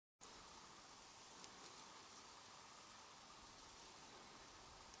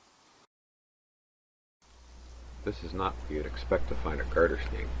This is not where you'd expect to find a garter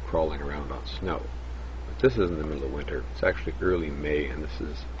snake crawling around on snow. But this isn't the middle of winter. It's actually early May, and this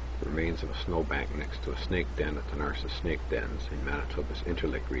is the remains of a snowbank next to a snake den at the Narcissa Snake Dens in Manitoba's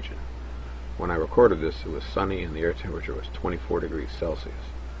Interlake region. When I recorded this, it was sunny and the air temperature was 24 degrees Celsius.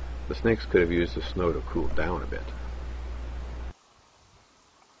 The snakes could have used the snow to cool down a bit.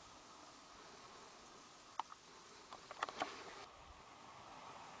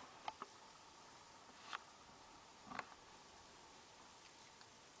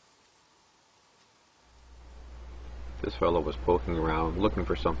 This fellow was poking around looking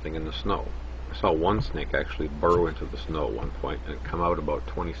for something in the snow. I saw one snake actually burrow into the snow at one point and come out about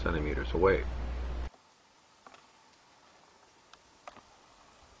 20 centimeters away.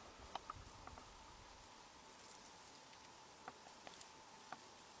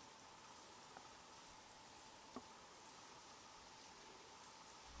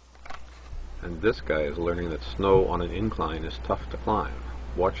 And this guy is learning that snow on an incline is tough to climb.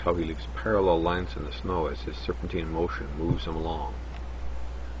 Watch how he leaves parallel lines in the snow as his serpentine motion moves him along.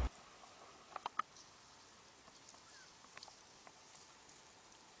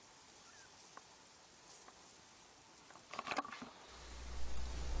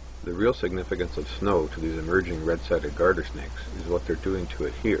 The real significance of snow to these emerging red-sided garter snakes is what they're doing to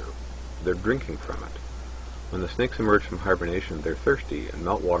it here. They're drinking from it. When the snakes emerge from hibernation, they're thirsty, and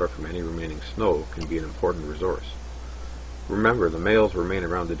meltwater from any remaining snow can be an important resource. Remember, the males remain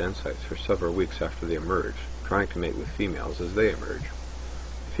around the den sites for several weeks after they emerge, trying to mate with females as they emerge.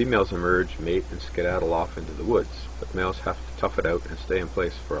 The females emerge, mate, and skedaddle off into the woods, but males have to tough it out and stay in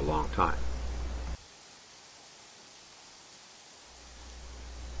place for a long time.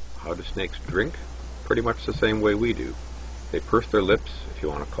 How do snakes drink? Pretty much the same way we do. They purse their lips, if you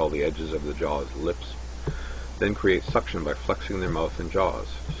want to call the edges of the jaws lips, then create suction by flexing their mouth and jaws,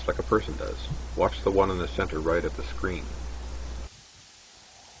 just like a person does. Watch the one in the center right of the screen.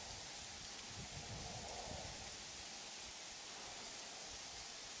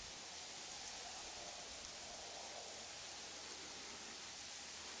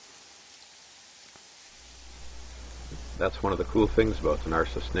 That's one of the cool things about the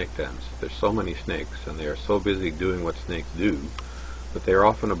Narcissa snake dens. There's so many snakes, and they are so busy doing what snakes do, that they are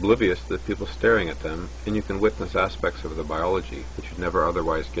often oblivious to the people staring at them, and you can witness aspects of their biology that you'd never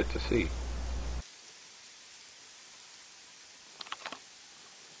otherwise get to see.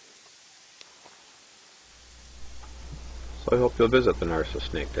 So I hope you'll visit the Narcissa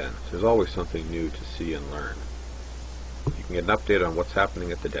snake den. There's always something new to see and learn. You can get an update on what's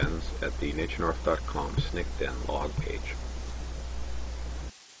happening at the dens at the naturenorth.com snake den log page.